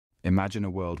Imagine a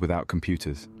world without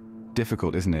computers.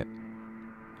 Difficult, isn't it?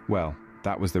 Well,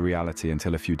 that was the reality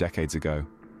until a few decades ago.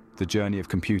 The journey of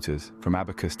computers, from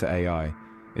abacus to AI,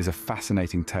 is a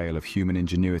fascinating tale of human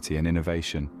ingenuity and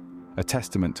innovation, a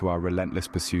testament to our relentless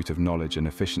pursuit of knowledge and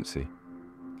efficiency.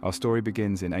 Our story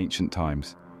begins in ancient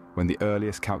times, when the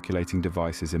earliest calculating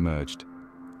devices emerged.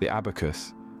 The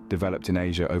abacus, developed in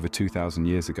Asia over 2,000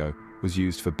 years ago, was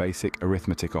used for basic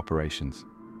arithmetic operations.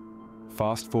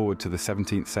 Fast forward to the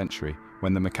 17th century,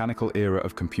 when the mechanical era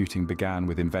of computing began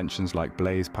with inventions like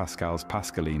Blaise Pascal's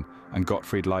Pascaline and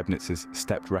Gottfried Leibniz's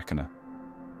stepped reckoner.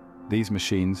 These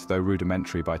machines, though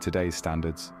rudimentary by today's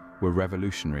standards, were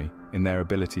revolutionary in their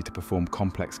ability to perform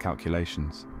complex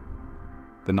calculations.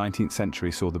 The 19th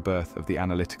century saw the birth of the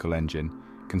analytical engine,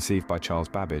 conceived by Charles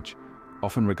Babbage,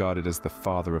 often regarded as the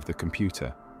father of the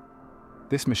computer.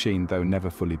 This machine, though never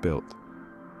fully built,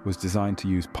 was designed to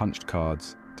use punched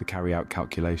cards to carry out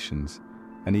calculations,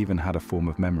 and even had a form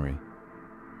of memory.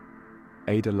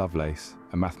 Ada Lovelace,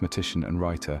 a mathematician and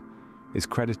writer, is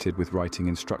credited with writing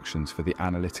instructions for the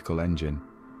analytical engine,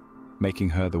 making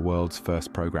her the world's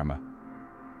first programmer.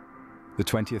 The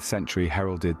 20th century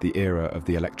heralded the era of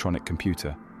the electronic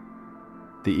computer.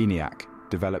 The ENIAC,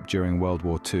 developed during World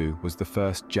War II, was the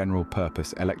first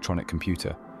general-purpose electronic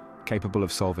computer, capable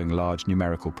of solving large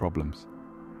numerical problems.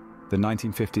 The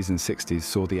 1950s and 60s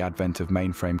saw the advent of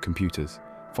mainframe computers,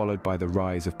 followed by the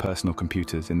rise of personal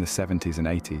computers in the 70s and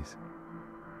 80s.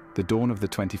 The dawn of the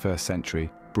 21st century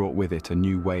brought with it a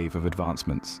new wave of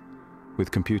advancements,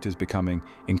 with computers becoming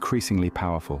increasingly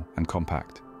powerful and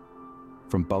compact.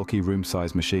 From bulky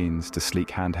room-sized machines to sleek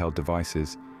handheld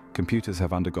devices, computers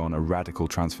have undergone a radical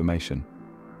transformation.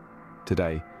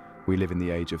 Today, we live in the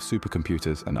age of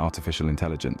supercomputers and artificial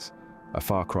intelligence, a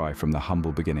far cry from the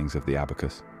humble beginnings of the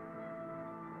abacus.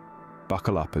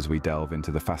 Buckle up as we delve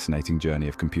into the fascinating journey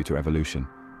of computer evolution,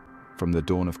 from the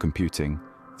dawn of computing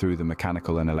through the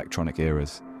mechanical and electronic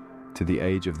eras to the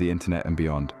age of the internet and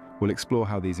beyond. We'll explore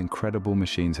how these incredible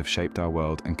machines have shaped our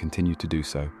world and continue to do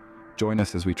so. Join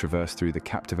us as we traverse through the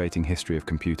captivating history of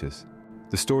computers.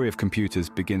 The story of computers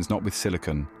begins not with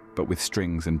silicon, but with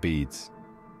strings and beads.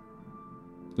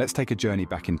 Let's take a journey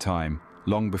back in time,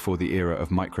 long before the era of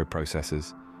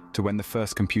microprocessors, to when the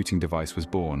first computing device was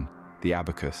born, the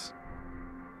abacus.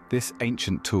 This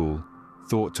ancient tool,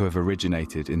 thought to have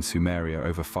originated in Sumeria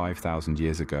over 5,000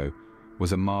 years ago,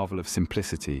 was a marvel of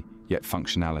simplicity yet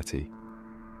functionality.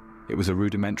 It was a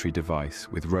rudimentary device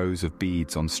with rows of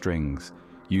beads on strings,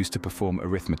 used to perform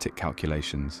arithmetic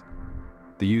calculations.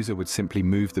 The user would simply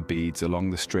move the beads along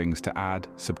the strings to add,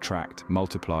 subtract,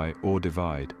 multiply, or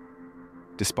divide.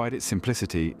 Despite its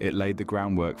simplicity, it laid the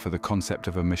groundwork for the concept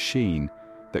of a machine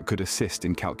that could assist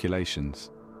in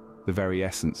calculations, the very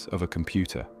essence of a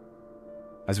computer.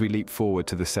 As we leap forward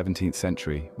to the 17th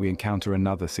century, we encounter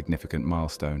another significant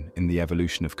milestone in the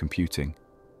evolution of computing.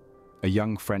 A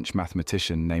young French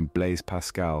mathematician named Blaise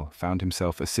Pascal found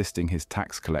himself assisting his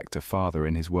tax collector father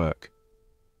in his work.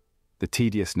 The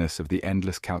tediousness of the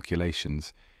endless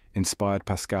calculations inspired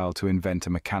Pascal to invent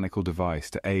a mechanical device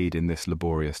to aid in this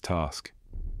laborious task.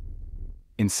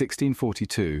 In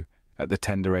 1642, at the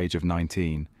tender age of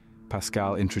 19,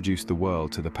 Pascal introduced the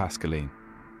world to the Pascaline,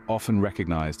 often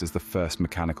recognized as the first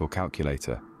mechanical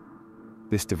calculator.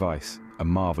 This device, a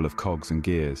marvel of cogs and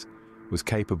gears, was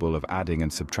capable of adding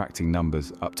and subtracting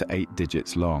numbers up to 8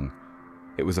 digits long.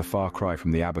 It was a far cry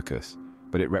from the abacus,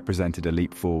 but it represented a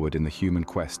leap forward in the human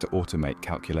quest to automate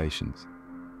calculations.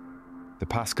 The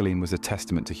Pascaline was a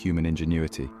testament to human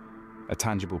ingenuity, a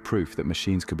tangible proof that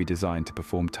machines could be designed to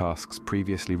perform tasks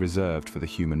previously reserved for the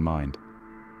human mind.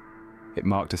 It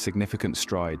marked a significant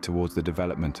stride towards the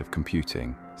development of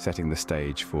computing, setting the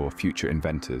stage for future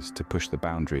inventors to push the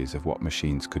boundaries of what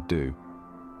machines could do.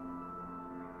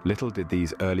 Little did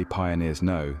these early pioneers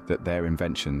know that their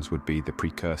inventions would be the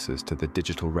precursors to the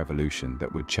digital revolution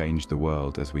that would change the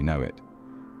world as we know it.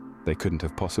 They couldn't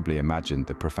have possibly imagined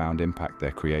the profound impact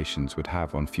their creations would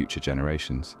have on future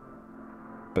generations.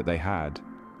 But they had,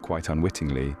 quite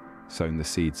unwittingly, sown the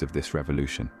seeds of this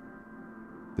revolution.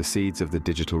 The seeds of the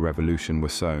digital revolution were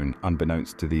sown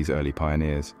unbeknownst to these early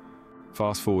pioneers.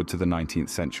 Fast forward to the 19th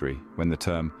century, when the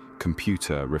term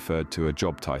computer referred to a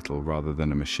job title rather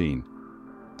than a machine.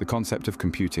 The concept of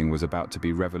computing was about to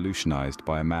be revolutionized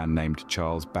by a man named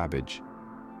Charles Babbage.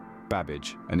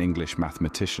 Babbage, an English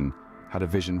mathematician, had a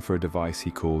vision for a device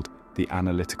he called the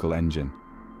analytical engine.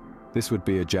 This would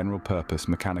be a general-purpose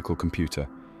mechanical computer,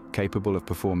 capable of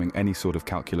performing any sort of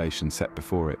calculation set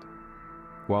before it.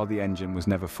 While the engine was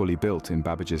never fully built in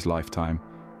Babbage's lifetime,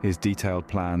 his detailed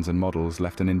plans and models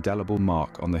left an indelible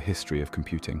mark on the history of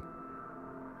computing.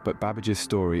 But Babbage's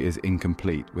story is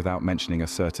incomplete without mentioning a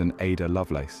certain Ada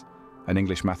Lovelace, an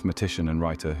English mathematician and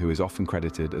writer who is often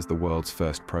credited as the world's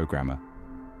first programmer.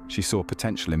 She saw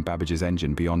potential in Babbage's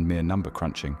engine beyond mere number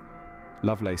crunching.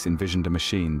 Lovelace envisioned a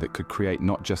machine that could create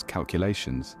not just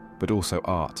calculations, but also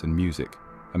art and music,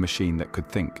 a machine that could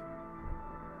think.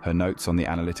 Her notes on the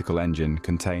analytical engine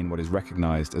contain what is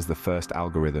recognized as the first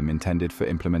algorithm intended for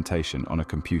implementation on a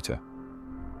computer.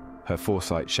 Her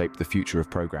foresight shaped the future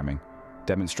of programming,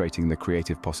 demonstrating the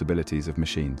creative possibilities of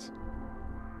machines.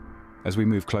 As we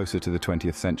move closer to the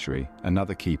 20th century,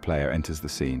 another key player enters the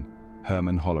scene,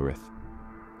 Herman Hollerith.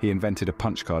 He invented a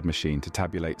punch card machine to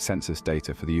tabulate census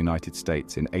data for the United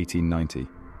States in 1890.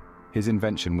 His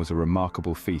invention was a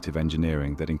remarkable feat of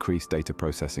engineering that increased data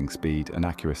processing speed and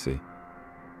accuracy.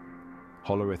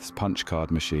 Hollerith's punch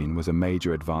card machine was a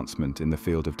major advancement in the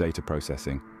field of data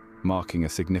processing, marking a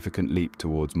significant leap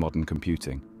towards modern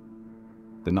computing.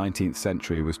 The 19th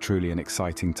century was truly an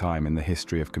exciting time in the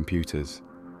history of computers.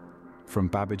 From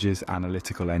Babbage's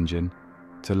analytical engine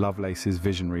to Lovelace's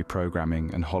visionary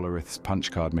programming and Hollerith's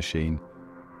punch card machine,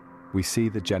 we see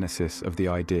the genesis of the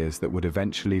ideas that would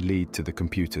eventually lead to the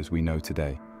computers we know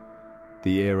today.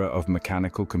 The era of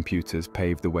mechanical computers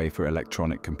paved the way for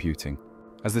electronic computing.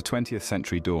 As the 20th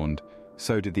century dawned,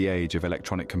 so did the age of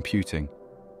electronic computing.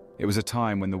 It was a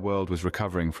time when the world was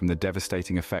recovering from the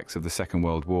devastating effects of the Second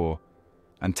World War,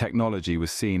 and technology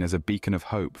was seen as a beacon of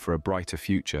hope for a brighter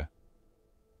future.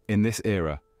 In this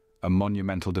era, a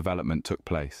monumental development took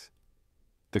place.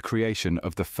 The creation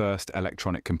of the first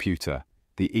electronic computer,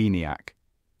 the ENIAC,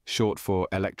 short for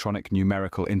Electronic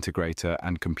Numerical Integrator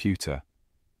and Computer.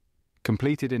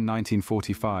 Completed in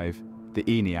 1945, the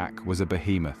ENIAC was a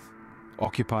behemoth,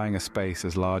 occupying a space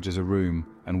as large as a room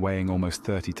and weighing almost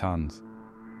 30 tons.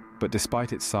 But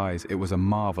despite its size, it was a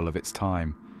marvel of its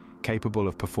time, capable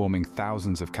of performing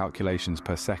thousands of calculations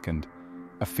per second,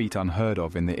 a feat unheard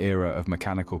of in the era of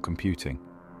mechanical computing.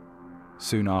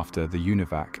 Soon after, the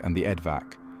UNIVAC and the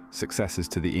EDVAC, successors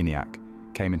to the ENIAC,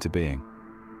 came into being.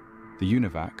 The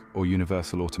UNIVAC, or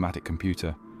Universal Automatic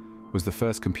Computer, was the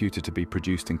first computer to be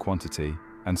produced in quantity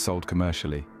and sold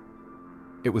commercially.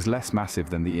 It was less massive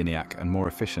than the ENIAC and more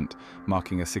efficient,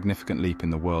 marking a significant leap in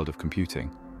the world of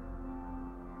computing.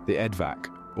 The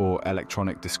EDVAC, or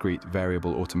Electronic Discrete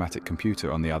Variable Automatic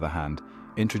Computer, on the other hand,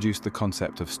 introduced the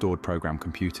concept of stored program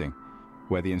computing,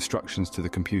 where the instructions to the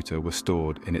computer were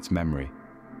stored in its memory.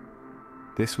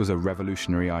 This was a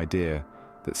revolutionary idea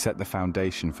that set the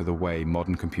foundation for the way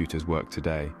modern computers work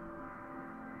today.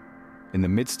 In the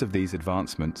midst of these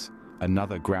advancements,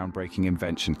 another groundbreaking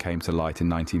invention came to light in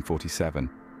 1947,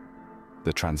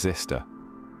 the transistor.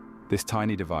 This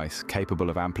tiny device, capable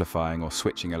of amplifying or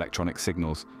switching electronic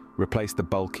signals, replaced the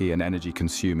bulky and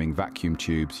energy-consuming vacuum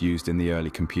tubes used in the early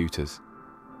computers.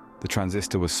 The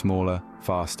transistor was smaller,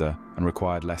 faster, and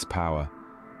required less power,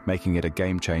 making it a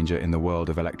game-changer in the world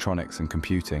of electronics and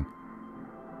computing.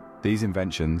 These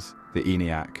inventions, the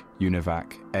ENIAC,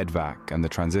 UNIVAC, EDVAC, and the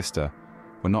transistor,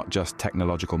 were not just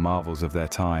technological marvels of their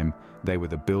time, they were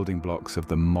the building blocks of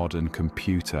the modern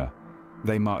computer.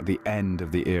 They marked the end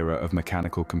of the era of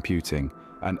mechanical computing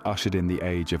and ushered in the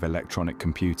age of electronic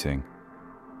computing.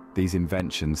 These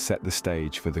inventions set the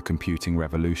stage for the computing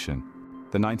revolution.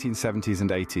 The 1970s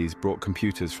and 80s brought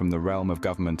computers from the realm of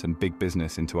government and big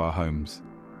business into our homes.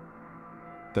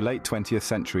 The late 20th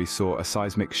century saw a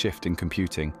seismic shift in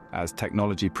computing as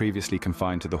technology previously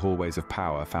confined to the hallways of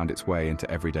power found its way into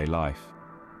everyday life.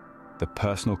 The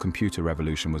personal computer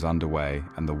revolution was underway,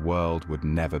 and the world would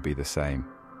never be the same.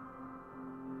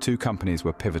 Two companies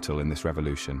were pivotal in this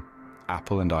revolution: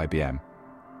 Apple and IBM.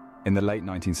 In the late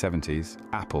 1970s,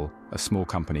 Apple, a small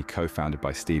company co-founded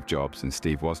by Steve Jobs and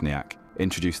Steve Wozniak,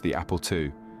 introduced the Apple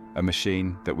II, a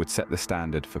machine that would set the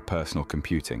standard for personal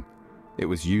computing. It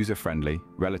was user-friendly,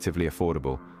 relatively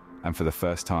affordable, and for the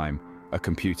first time, a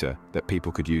computer that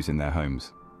people could use in their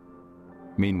homes.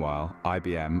 Meanwhile,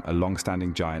 IBM, a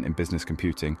long-standing giant in business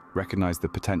computing, recognized the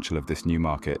potential of this new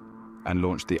market and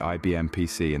launched the IBM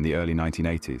PC in the early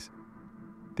 1980s.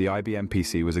 The IBM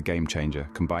PC was a game-changer,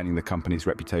 combining the company's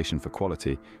reputation for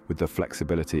quality with the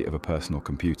flexibility of a personal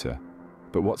computer.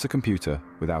 But what's a computer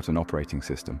without an operating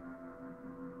system?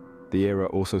 The era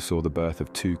also saw the birth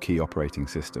of two key operating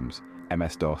systems,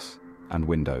 MS-DOS and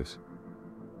Windows.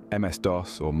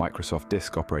 MS-DOS, or Microsoft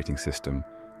Disk Operating System,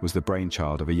 was the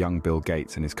brainchild of a young Bill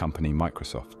Gates and his company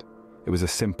Microsoft. It was a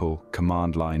simple,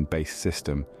 command-line-based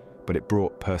system, but it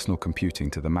brought personal computing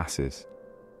to the masses.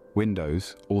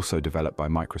 Windows, also developed by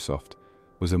Microsoft,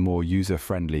 was a more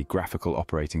user-friendly graphical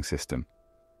operating system,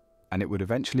 and it would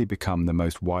eventually become the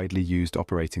most widely used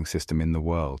operating system in the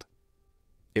world.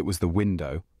 It was the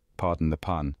window, pardon the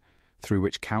pun, through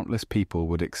which countless people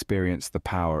would experience the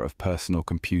power of personal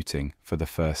computing for the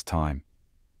first time.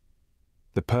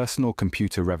 The personal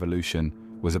computer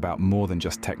revolution was about more than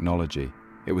just technology.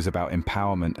 It was about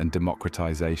empowerment and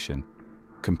democratization.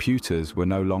 Computers were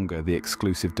no longer the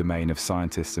exclusive domain of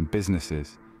scientists and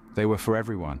businesses. They were for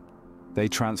everyone. They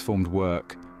transformed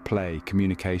work, play,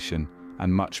 communication,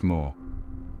 and much more.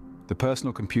 The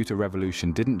personal computer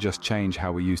revolution didn't just change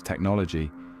how we use technology,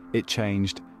 it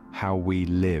changed how we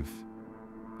live.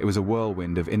 It was a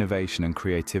whirlwind of innovation and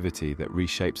creativity that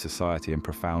reshaped society in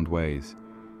profound ways,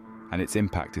 and its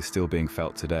impact is still being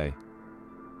felt today.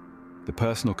 The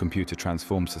personal computer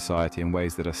transformed society in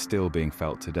ways that are still being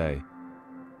felt today.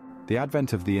 The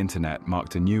advent of the internet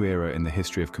marked a new era in the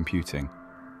history of computing.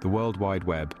 The World Wide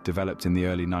Web, developed in the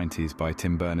early 90s by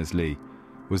Tim Berners-Lee,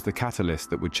 was the catalyst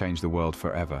that would change the world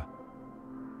forever.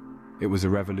 It was a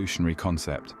revolutionary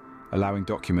concept, allowing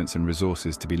documents and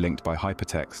resources to be linked by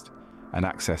hypertext and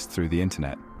accessed through the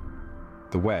internet.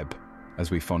 The web,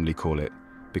 as we fondly call it,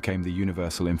 became the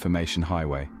universal information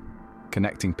highway,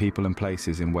 connecting people and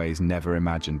places in ways never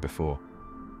imagined before.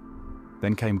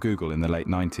 Then came Google in the late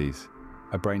 90s,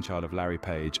 a brainchild of Larry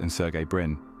Page and Sergey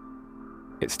Brin.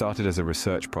 It started as a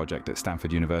research project at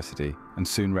Stanford University and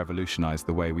soon revolutionized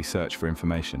the way we search for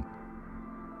information.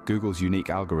 Google's unique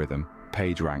algorithm,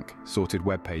 PageRank, sorted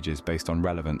web pages based on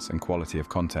relevance and quality of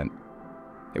content.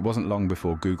 It wasn't long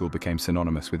before Google became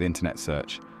synonymous with internet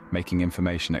search, making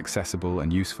information accessible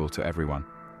and useful to everyone.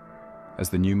 As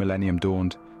the new millennium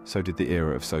dawned, so did the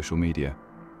era of social media.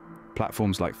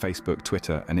 Platforms like Facebook,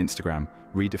 Twitter, and Instagram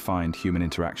redefined human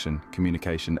interaction,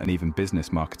 communication, and even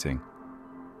business marketing.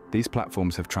 These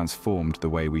platforms have transformed the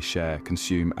way we share,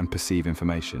 consume, and perceive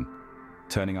information,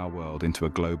 turning our world into a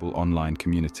global online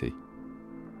community.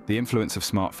 The influence of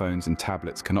smartphones and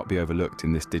tablets cannot be overlooked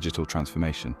in this digital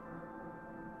transformation.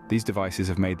 These devices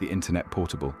have made the internet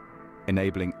portable,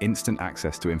 enabling instant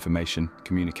access to information,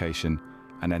 communication,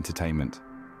 and entertainment.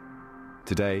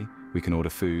 Today, we can order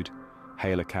food,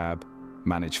 hail a cab,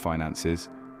 manage finances,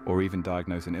 or even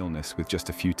diagnose an illness with just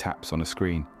a few taps on a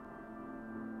screen.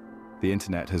 The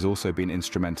internet has also been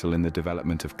instrumental in the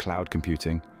development of cloud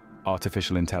computing,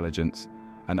 artificial intelligence,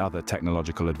 and other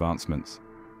technological advancements.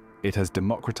 It has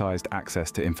democratized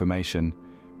access to information,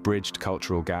 bridged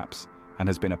cultural gaps, and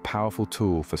has been a powerful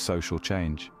tool for social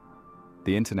change.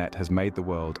 The internet has made the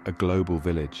world a global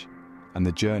village, and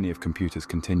the journey of computers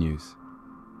continues.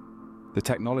 The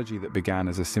technology that began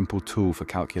as a simple tool for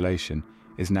calculation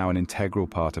is now an integral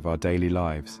part of our daily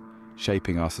lives,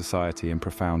 shaping our society in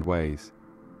profound ways.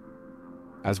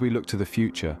 As we look to the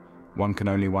future, one can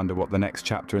only wonder what the next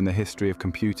chapter in the history of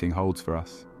computing holds for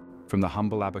us. From the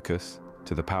humble abacus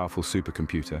to the powerful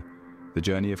supercomputer, the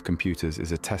journey of computers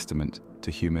is a testament to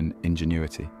human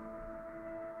ingenuity.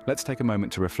 Let's take a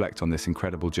moment to reflect on this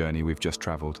incredible journey we've just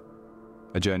traveled,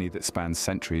 a journey that spans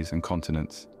centuries and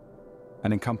continents,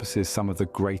 and encompasses some of the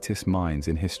greatest minds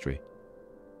in history.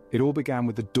 It all began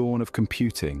with the dawn of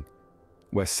computing,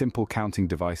 where simple counting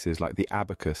devices like the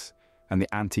abacus and the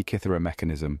Antikythera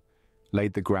mechanism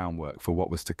laid the groundwork for what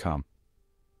was to come.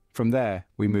 From there,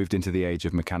 we moved into the age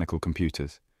of mechanical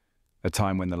computers, a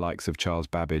time when the likes of Charles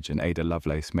Babbage and Ada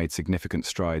Lovelace made significant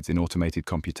strides in automated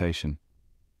computation.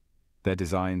 Their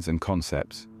designs and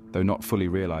concepts, though not fully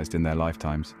realized in their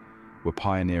lifetimes, were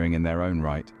pioneering in their own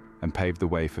right and paved the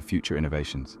way for future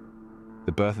innovations.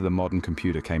 The birth of the modern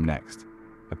computer came next,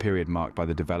 a period marked by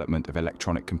the development of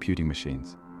electronic computing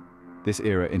machines. This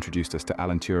era introduced us to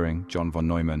Alan Turing, John von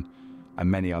Neumann, and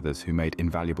many others who made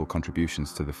invaluable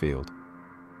contributions to the field.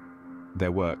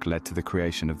 Their work led to the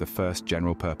creation of the first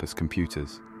general-purpose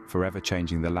computers, forever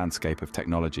changing the landscape of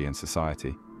technology and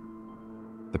society.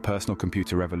 The personal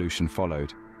computer revolution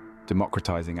followed,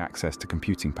 democratizing access to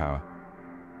computing power.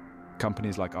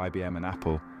 Companies like IBM and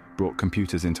Apple brought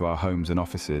computers into our homes and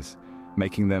offices,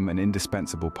 making them an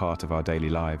indispensable part of our daily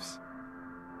lives.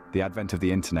 The advent of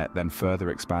the internet then further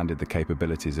expanded the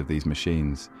capabilities of these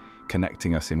machines,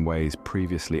 connecting us in ways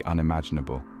previously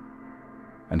unimaginable.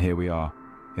 And here we are,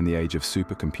 in the age of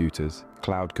supercomputers,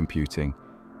 cloud computing,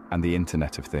 and the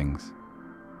Internet of Things.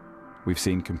 We've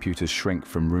seen computers shrink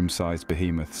from room-sized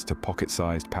behemoths to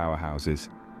pocket-sized powerhouses,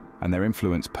 and their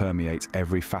influence permeates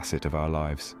every facet of our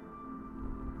lives.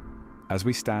 As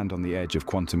we stand on the edge of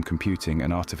quantum computing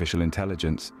and artificial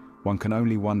intelligence, one can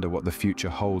only wonder what the future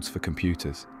holds for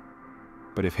computers.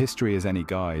 But if history is any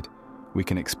guide, we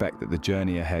can expect that the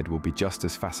journey ahead will be just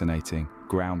as fascinating,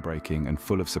 groundbreaking, and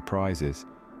full of surprises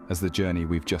as the journey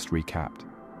we've just recapped.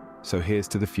 So here's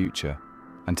to the future,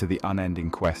 and to the unending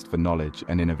quest for knowledge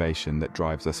and innovation that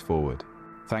drives us forward.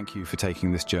 Thank you for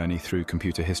taking this journey through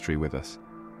computer history with us.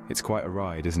 It's quite a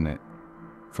ride, isn't it?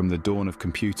 From the dawn of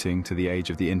computing to the age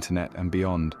of the internet and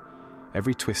beyond,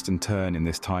 every twist and turn in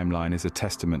this timeline is a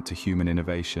testament to human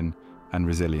innovation and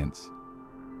resilience.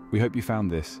 We hope you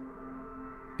found this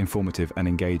informative and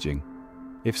engaging.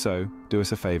 If so, do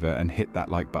us a favor and hit that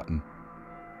like button.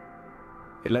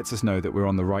 It lets us know that we're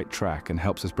on the right track and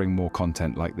helps us bring more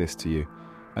content like this to you.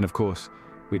 And of course,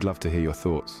 we'd love to hear your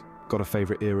thoughts. Got a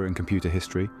favorite era in computer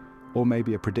history? Or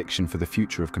maybe a prediction for the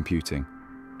future of computing?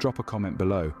 Drop a comment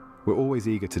below. We're always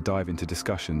eager to dive into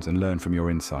discussions and learn from your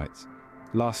insights.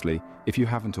 Lastly, if you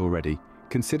haven't already,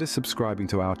 consider subscribing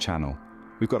to our channel.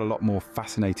 We've got a lot more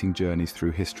fascinating journeys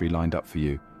through history lined up for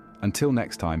you. Until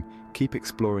next time, keep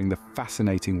exploring the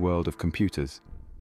fascinating world of computers.